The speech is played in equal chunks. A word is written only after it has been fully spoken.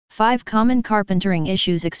5 Common carpentering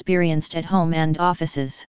issues experienced at home and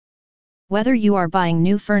offices. Whether you are buying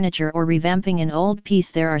new furniture or revamping an old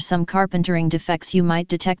piece, there are some carpentering defects you might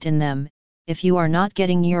detect in them, if you are not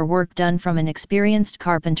getting your work done from an experienced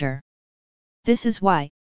carpenter. This is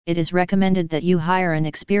why it is recommended that you hire an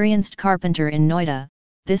experienced carpenter in Noida.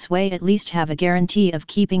 This way at least have a guarantee of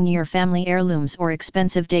keeping your family heirlooms or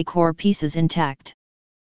expensive decor pieces intact.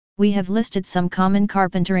 We have listed some common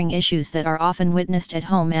carpentering issues that are often witnessed at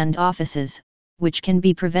home and offices, which can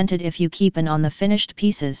be prevented if you keep an eye on the finished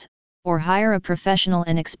pieces, or hire a professional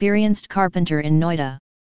and experienced carpenter in Noida.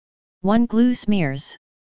 1. Glue smears.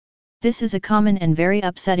 This is a common and very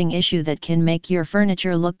upsetting issue that can make your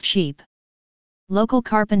furniture look cheap. Local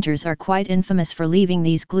carpenters are quite infamous for leaving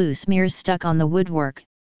these glue smears stuck on the woodwork,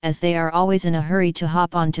 as they are always in a hurry to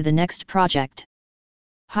hop on to the next project.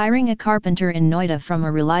 Hiring a carpenter in Noida from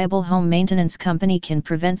a reliable home maintenance company can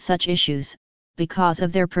prevent such issues, because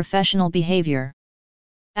of their professional behavior.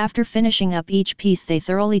 After finishing up each piece, they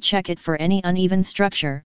thoroughly check it for any uneven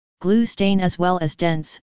structure, glue stain as well as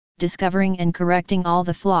dents, discovering and correcting all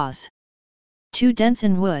the flaws. 2. Dents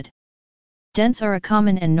in wood. Dents are a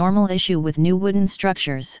common and normal issue with new wooden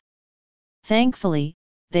structures. Thankfully,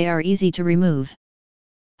 they are easy to remove.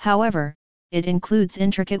 However, it includes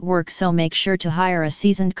intricate work, so make sure to hire a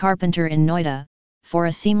seasoned carpenter in Noida, for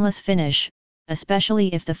a seamless finish,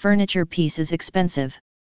 especially if the furniture piece is expensive.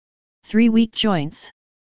 3. Weak joints.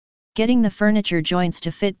 Getting the furniture joints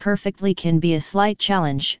to fit perfectly can be a slight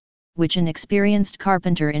challenge, which an experienced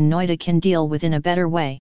carpenter in Noida can deal with in a better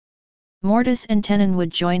way. Mortise and tenon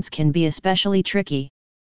wood joints can be especially tricky.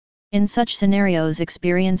 In such scenarios,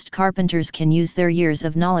 experienced carpenters can use their years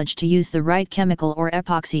of knowledge to use the right chemical or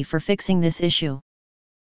epoxy for fixing this issue.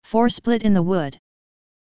 4. Split in the wood.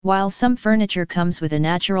 While some furniture comes with a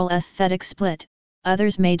natural aesthetic split,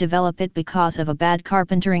 others may develop it because of a bad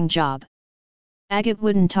carpentering job. Agate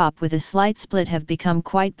wooden top with a slight split have become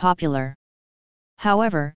quite popular.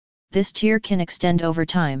 However, this tier can extend over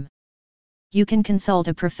time. You can consult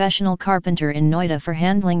a professional carpenter in Noida for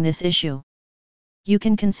handling this issue. You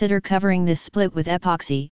can consider covering this split with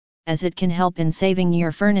epoxy, as it can help in saving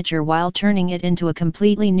your furniture while turning it into a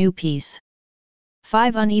completely new piece.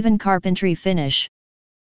 5. Uneven carpentry finish.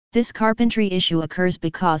 This carpentry issue occurs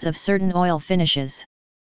because of certain oil finishes.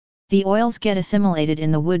 The oils get assimilated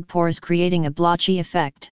in the wood pores, creating a blotchy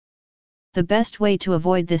effect. The best way to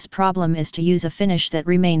avoid this problem is to use a finish that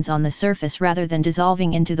remains on the surface rather than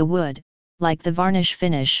dissolving into the wood, like the varnish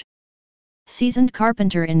finish. Seasoned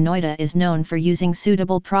carpenter in Noida is known for using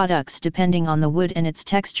suitable products depending on the wood and its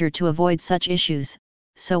texture to avoid such issues,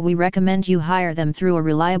 so we recommend you hire them through a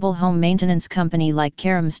reliable home maintenance company like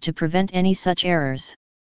Carams to prevent any such errors.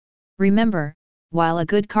 Remember, while a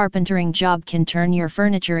good carpentering job can turn your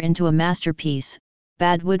furniture into a masterpiece,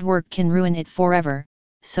 bad woodwork can ruin it forever,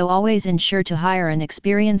 so always ensure to hire an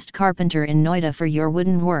experienced carpenter in Noida for your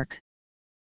wooden work.